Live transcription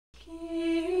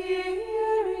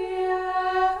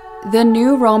The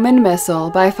new Roman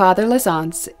Missal by Father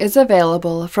Lasance is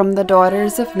available from the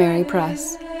Daughters of Mary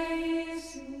Press.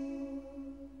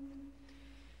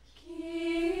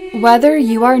 Whether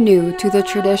you are new to the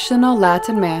traditional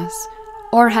Latin Mass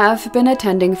or have been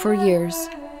attending for years,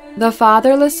 the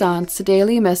Father Lasance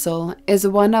Daily Missal is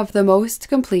one of the most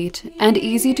complete and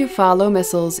easy-to-follow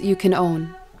missals you can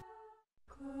own.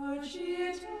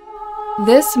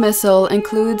 This missal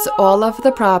includes all of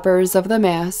the propers of the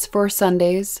Mass for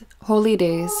Sundays, holy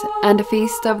days, and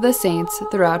Feast of the Saints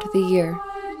throughout the year.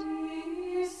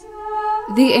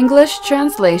 The English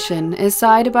translation is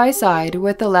side by side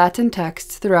with the Latin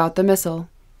text throughout the Missal.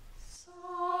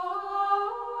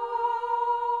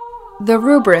 The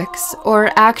rubrics, or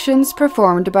actions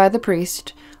performed by the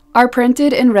priest, are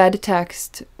printed in red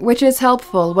text, which is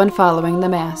helpful when following the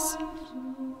Mass.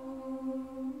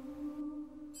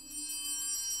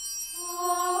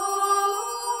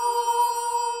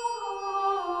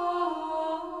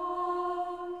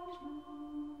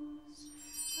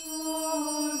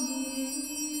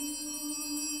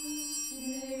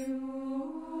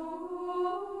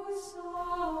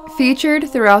 Featured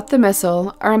throughout the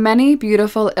Missal are many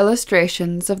beautiful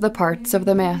illustrations of the parts of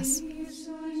the Mass.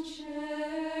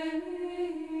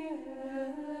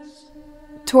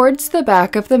 Towards the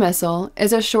back of the Missal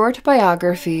is a short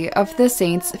biography of the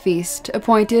saint's feast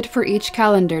appointed for each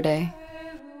calendar day.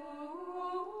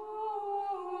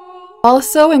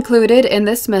 Also included in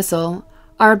this Missal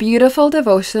are beautiful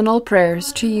devotional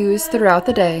prayers to use throughout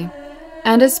the day,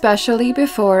 and especially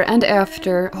before and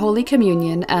after Holy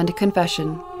Communion and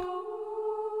Confession.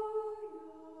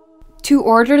 To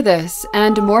order this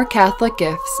and more Catholic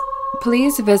gifts,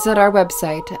 please visit our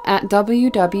website at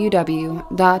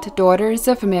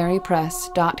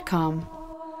www.daughtersofmarypress.com.